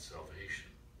in that salvation.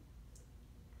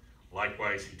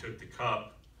 Likewise, He took the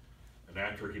cup, and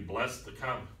after He blessed the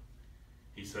cup,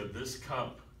 He said, "This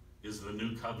cup is the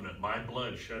new covenant, my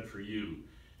blood shed for you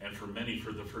and for many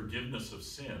for the forgiveness of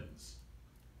sins.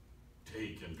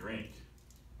 Take and drink,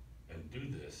 and do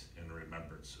this in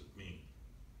remembrance of me."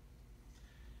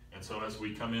 And so as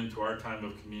we come into our time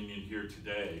of communion here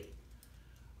today,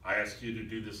 I ask you to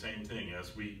do the same thing.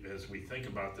 As we think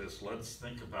about this, let's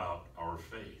think about our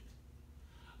faith.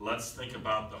 Let's think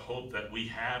about the hope that we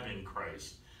have in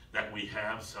Christ, that we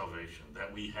have salvation,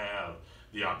 that we have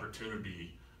the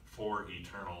opportunity for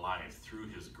eternal life through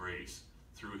His grace,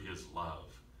 through His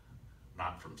love,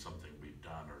 not from something we've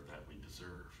done or that we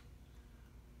deserve,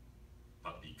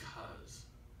 but because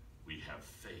we have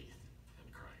faith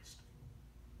in Christ.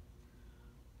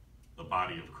 The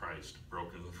body of Christ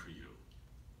broken for you.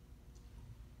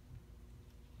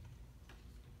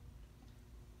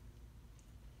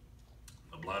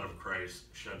 The blood of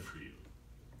Christ shed for you.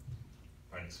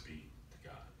 Thanks be to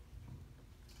God.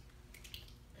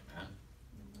 Amen.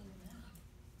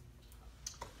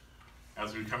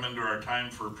 As we come into our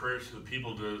time for prayers to the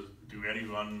people, do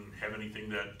anyone have anything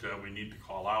that we need to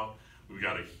call out? We've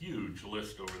got a huge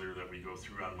list over there that we go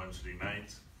through on Wednesday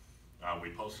nights. We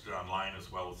post it online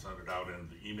as well as send it out in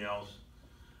the emails.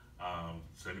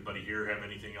 Does anybody here have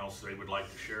anything else they would like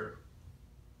to share?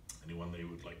 Anyone they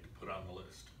would like to put on the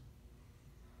list?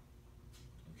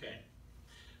 Okay.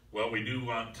 Well, we do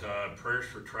want prayers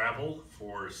for travel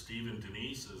for Steve and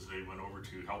Denise as they went over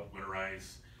to help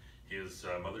winterize his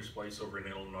mother's place over in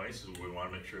Illinois, so we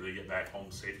want to make sure they get back home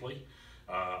safely.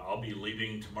 I'll be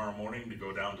leaving tomorrow morning to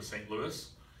go down to St. Louis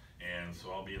And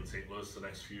so I'll be in St. Louis the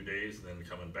next few days and then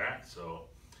coming back. So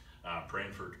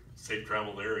praying for safe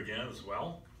travel there again as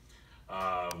well.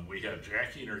 We had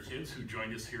Jackie and her kids who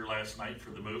joined us here last night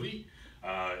for the movie.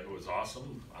 It was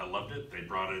awesome. I loved it. They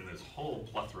brought in this whole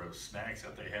plethora of snacks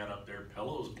that they had up there,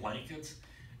 pillows, blankets.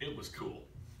 It was cool.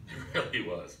 It really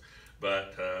was.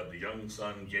 But the young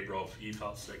son, Gabriel, he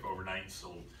felt sick overnight,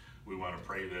 so we want to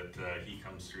pray that he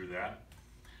comes through that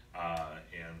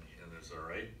and is all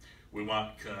right. We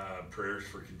want prayers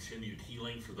for continued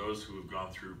healing for those who have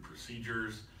gone through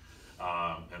procedures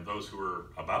and those who are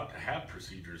about to have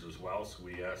procedures as well. So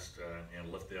we asked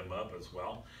and lift them up as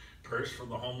well. Prayers for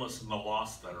the homeless and the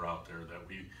lost that are out there, that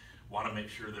we want to make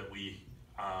sure that we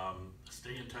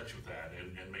stay in touch with that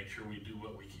and make sure we do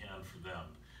what we can for them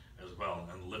as well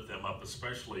and lift them up,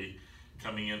 especially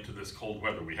coming into this cold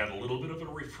weather. We had a little bit of a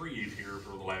reprieve here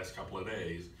for the last couple of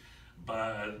days,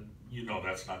 but you know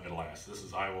that's not going to last. This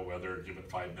is Iowa weather. Give it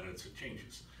 5 minutes, it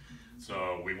changes.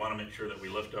 So we want to make sure that we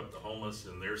lift up the homeless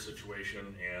in their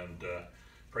situation and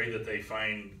pray that they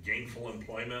find gainful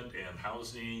employment and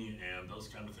housing and those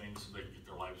kind of things so they can get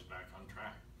their lives back on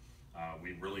track.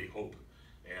 We really hope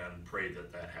and pray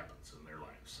that that happens in their lives.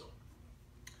 So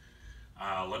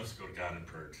let us go to God in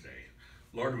prayer today.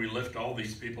 Lord, we lift all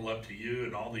these people up to you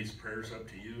and all these prayers up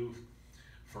to you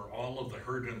for all of the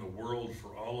hurt in the world,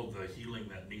 for all of the healing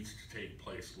that needs to take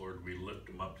place. Lord, we lift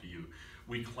them up to you.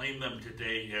 We claim them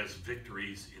today as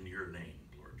victories in your name,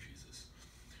 Lord Jesus.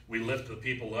 We lift the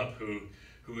people up who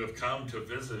have come to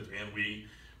visit, and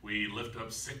we lift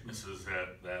up sicknesses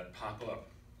that pop up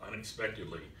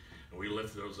unexpectedly. And we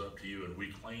lift those up to you, and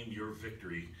we claim your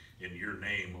victory in your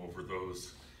name over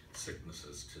those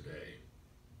sicknesses today.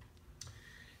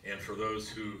 And for those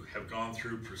who have gone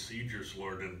through procedures,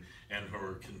 Lord, and who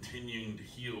are continuing to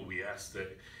heal, we ask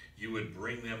that you would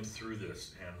bring them through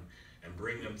this and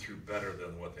bring them through better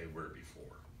than what they were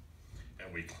before.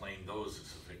 And we claim those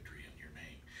as a victory in your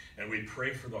name. And we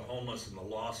pray for the homeless and the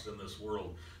lost in this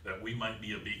world, that we might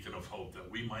be a beacon of hope,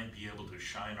 that we might be able to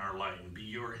shine our light and be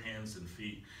your hands and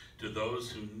feet to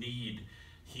those who need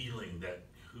healing,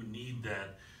 who need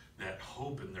that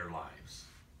hope in their lives.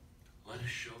 Let us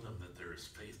show them that there is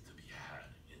faith to be had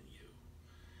in you,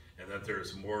 and that there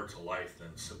is more to life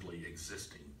than simply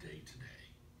existing day to day.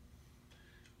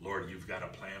 Lord, you've got a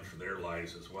plan for their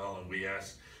lives as well, and we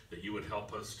ask that you would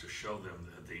help us to show them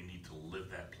that they need to live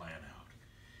that plan out,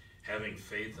 having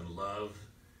faith and love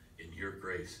in your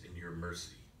grace, in your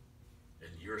mercy,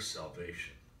 and your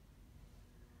salvation.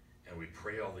 And we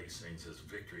pray all these things as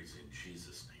victories in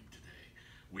Jesus' name today.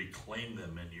 We claim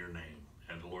them in your name.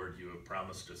 And Lord, you have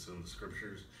promised us in the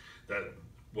scriptures that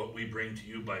what we bring to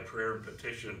you by prayer and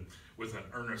petition with an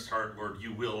earnest heart, Lord,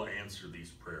 you will answer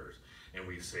these prayers. And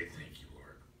we say thank you,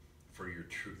 Lord, for your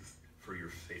truth, for your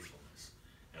faithfulness.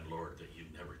 And Lord, that you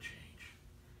never change.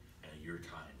 And your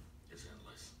time is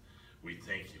endless. We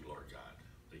thank you, Lord God,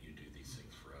 that you do these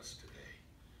things for us today.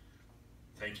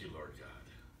 Thank you, Lord God.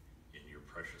 In your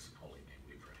precious and holy name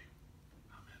we pray.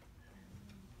 Amen.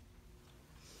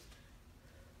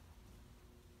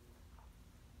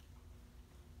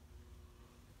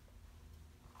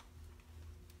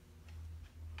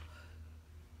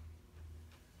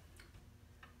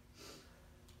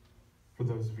 For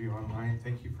those of you online,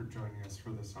 thank you for joining us for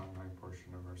this online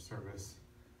portion of our service.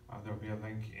 There'll be a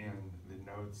link in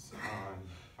the notes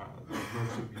on the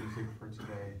worship music for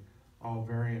today, all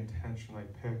very intentionally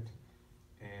picked,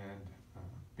 and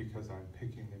because I'm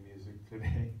picking the music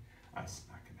today, I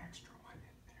snuck an extra one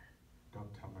in there.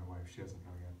 Don't tell my wife, she doesn't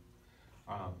know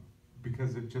yet.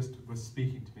 Because it just was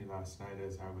speaking to me last night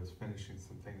as I was finishing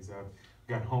some things up.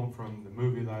 Got home from the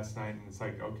movie last night, and it's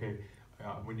like, okay,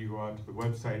 when you go out to the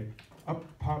website, up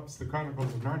pops the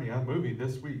Chronicles of Narnia movie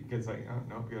this week. It's like, oh,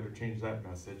 nope, you got to change that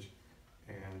message.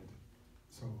 And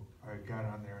so I got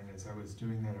on there, and as I was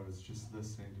doing that, I was just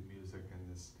listening to music, and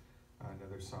this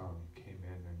another song came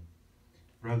in, and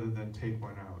rather than take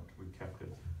one out, we kept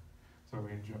it. So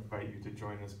we invite you to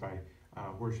join us by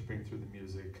worshiping through the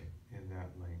music in that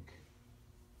link.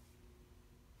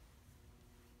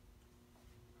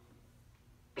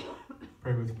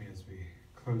 Pray with me as we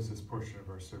close this portion of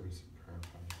our service in prayer,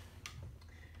 Father.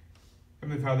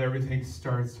 Heavenly Father, everything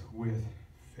starts with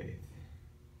faith.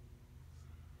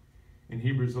 In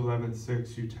Hebrews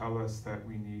 11:6, you tell us that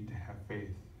we need to have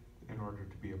faith in order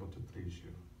to be able to please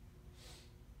you.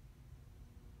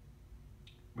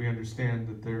 We understand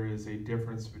that there is a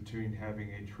difference between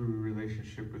having a true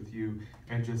relationship with you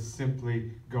and just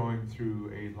simply going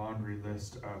through a laundry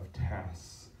list of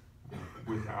tasks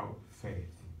without faith.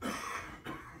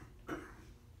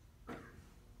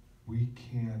 We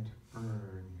can't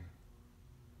earn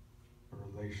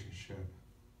a relationship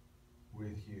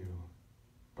with you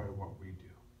by what we do.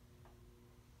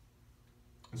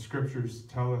 The scriptures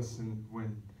tell us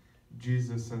when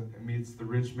Jesus meets the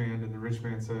rich man, and the rich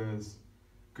man says,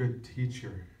 "Good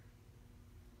teacher."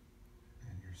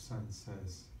 And your son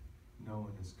says, "No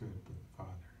one is good but the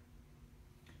Father."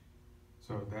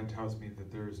 So that tells me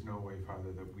that there is no way,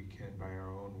 Father, that we can, by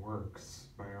our own works,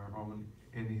 by our own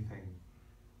anything,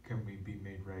 can we be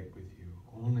made right with you.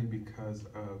 Only because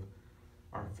of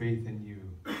our faith in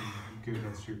you, you give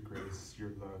us your grace,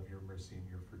 your love, your mercy, and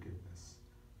your forgiveness,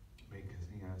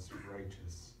 making us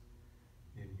righteous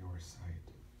in your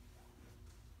sight.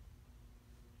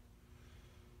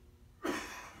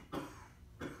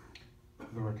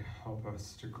 Lord, help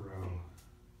us to grow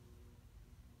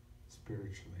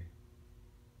spiritually.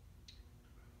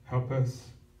 Help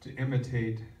us to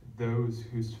imitate those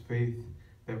whose faith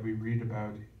that we read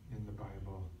about in the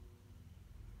Bible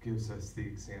gives us the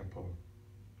example.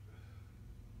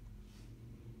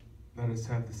 Let us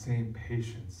have the same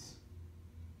patience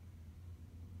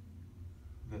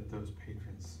that those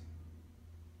patrons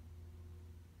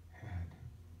had.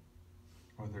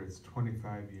 Whether it's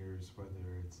 25 years,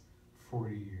 whether it's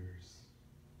 40 years,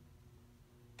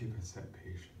 give us that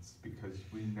patience, because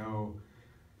we know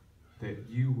that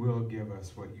you will give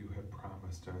us what you have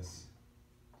promised us.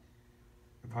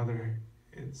 And Father,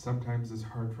 it sometimes is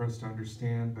hard for us to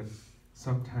understand, but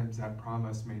sometimes that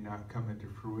promise may not come into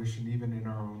fruition even in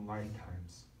our own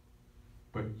lifetimes.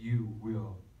 But you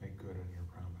will make good on your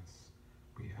promise.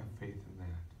 We have faith in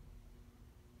that.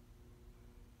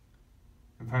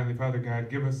 And finally, Father God,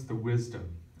 give us the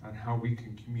wisdom on how we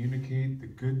can communicate the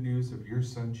good news of your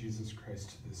Son, Jesus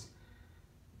Christ, to this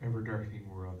ever-darkening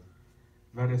world.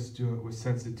 Let us do it with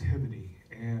sensitivity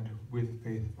and with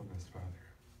faithfulness, Father.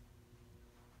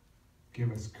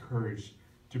 Give us courage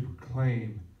to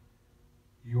proclaim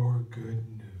your good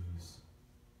news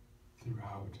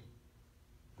throughout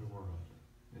the world.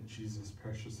 In Jesus'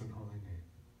 precious and holy name.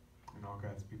 And all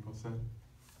God's people said,